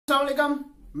अस्सलाम वालेकुम,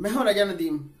 मैं हूं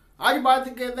नदीम। आज बात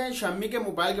करते हैं Xiaomi के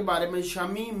मोबाइल के बारे में,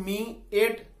 Xiaomi Mi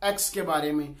 8X के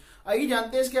बारे में। आइए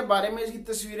जानते हैं इसके बारे में, इसकी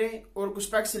तस्वीरें और कुछ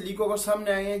स्पेक्स लीक होकर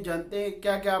सामने आए हैं। जानते हैं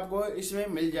क्या क्या आपको इसमें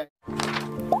मिल जाए।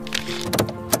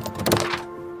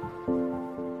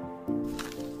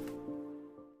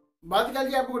 बात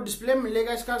करिए, आपको डिस्प्ले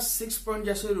मिलेगा इसका 6 पॉइंट,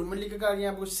 जैसे रूमर लिखेगा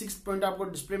आपको 6 पॉइंट आपको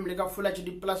डिस्प्ले मिलेगा। फुल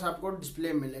HD प्लस आपको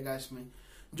डिस्प्ले मिलेगा इसमें।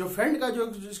 जो फ्रंट का जो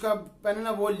इसका पैनल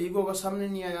है वो लीक होगा, सामने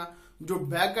नहीं आया। जो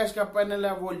बैक का इसका पैनल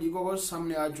है वो लीक होगा,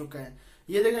 सामने आ चुका है।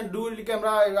 ये देखें, डुअल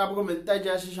कैमरा आपको मिलता है।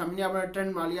 जैसे Xiaomi ने अपना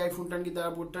ट्रेंड बना लिया, iPhone 10 की तरह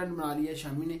वो ट्रेंड बना लिया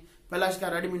Xiaomi ने। पहला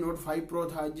इसका Redmi Note 5 Pro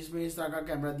था जिसमें इस तरह का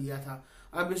कैमरा दिया था।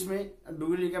 अब इसमें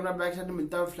डुअल कैमरा बैक साइड में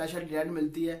मिलता है और फ्लैश लाइट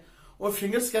मिलती है। और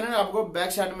फिंगर स्कैनर आपको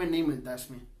बैक साइड में नहीं मिलता।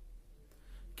 इसमें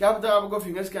क्या पता आपको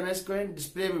फिंगर स्कैनर इसको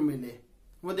डिस्प्ले में मिले,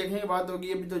 वो देखने की बात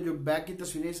होगी। अभी तो जो बैक की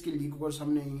तस्वीरें इसकी लीक होकर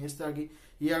सामने आई है इस तरह की।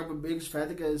 ये आपको एक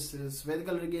सफेद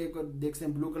कलर की, एक देख सकते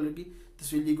हैं ब्लू कलर की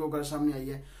तस्वीर लीक होकर सामने आई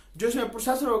है। जो इसमें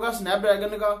प्रोसेसर होगा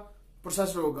स्नैपड्रैगन का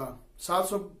प्रोसेसर होगा,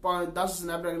 710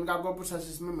 स्नैपड्रैगन का आपको प्रोसेसर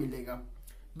इसमें मिलेगा।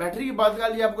 बैटरी की बात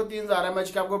कर लिया, आपको 3000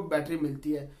 mAh की आपको बैटरी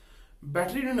मिलती है।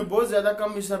 बैटरी इन्होंने बहुत ज्यादा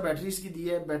कम इस बैटरी इसकी दी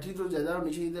है। बैटरी तो ज्यादा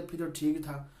होनी चाहिए थी, फिर तो ठीक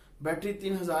था। बैटरी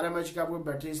 3000 mAh की आपको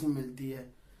बैटरी इसमें मिलती है।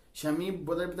 Xiaomi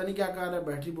पता नहीं क्या कह रहा है,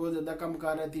 बैटरी बहुत ज्यादा कम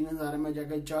कह रहा है। 3000 mAh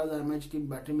जाकर 4000 mAh की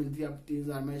बैटरी मिलती है। आप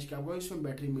 3000 mAh की आपको इसमें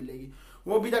बैटरी मिलेगी।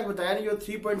 वो अभी तक बताया नहीं जो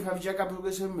 3.5 जैक आपको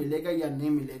इसमें मिलेगा या नहीं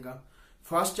मिलेगा।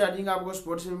 फास्ट चार्जिंग आपको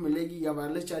स्पोर्ट से मिलेगी या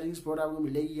वायरलेस चार्जिंग स्पोर्ट आपको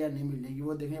मिलेगी या नहीं मिलेगी,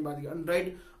 वो देखने बात।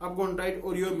 एंड्रॉइड आपको एंड्रॉइड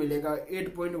ओरियो मिलेगा,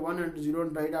 8.1.0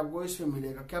 एंड्रॉइड आपको इसमें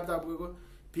मिलेगा। क्या पता आपको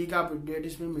पीक अपडेट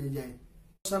इसमें मिल जाए।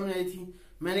 सामने आई थी,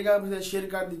 मैंने कहा शेयर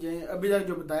कर दीजिए। अभी तक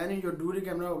जो बताया नहीं, जो डुअल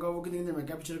कैमरा होगा वो कितने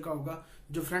मेगापिक्सल का होगा,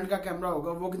 जो फ्रंट का कैमरा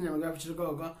होगा वो कितने मेगापिक्सल का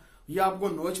होगा, या आपको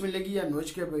नोच मिलेगी या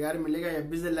नोच के बगैर मिलेगा, या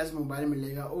बिजनेस मोबाइल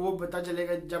मिलेगा, वो पता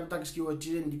चलेगा जब तक इसकी वो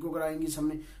चीजें लीक होकर आएंगी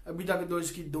सामने। अभी तक तो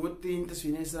इसकी 2-3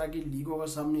 तस्वीरें इस तरह की लीक होकर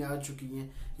सामने आ चुकी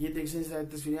हैं। ये देख सकते हैं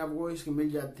तस्वीरें आपको इसकी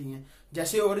मिल जाती हैं।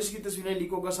 जैसे और इसकी तस्वीरें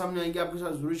लीक होकर सामने आएंगी आपके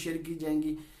साथ जरूर शेयर की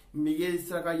जाएंगी। ये इस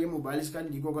तरह का ये मोबाइल इसका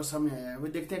लीको का सामने आया है। वो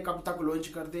देखते हैं कब तक लॉन्च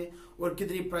करते हैं और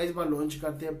कितनी प्राइस पर लॉन्च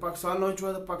करते हैं। पाकिस्तान लॉन्च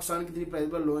हुआ तो पाकिस्तान कितनी प्राइस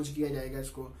पर लॉन्च किया जाएगा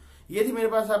इसको। ये थी मेरे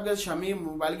पास आपके Xiaomi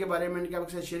मोबाइल के बारे में,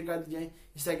 आपके साथ शेयर कर दी जाए।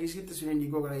 इस तरह की इसकी तस्वीरें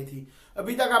लीको कराई थी।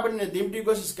 अभी तक आपने नदीम टीवी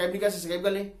को सब्सक्राइब नहीं किया, सब्सक्राइब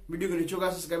कर लें। वीडियो को नीचे होगा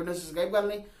सब्सक्राइब कर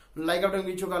लें। लाइक बटन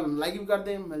नीचे होगा लाइक भी कर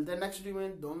दें। मिलते हैं नेक्स्ट वीडियो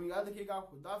में। दो याद रखिएगा।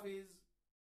 खुदा हाफिज।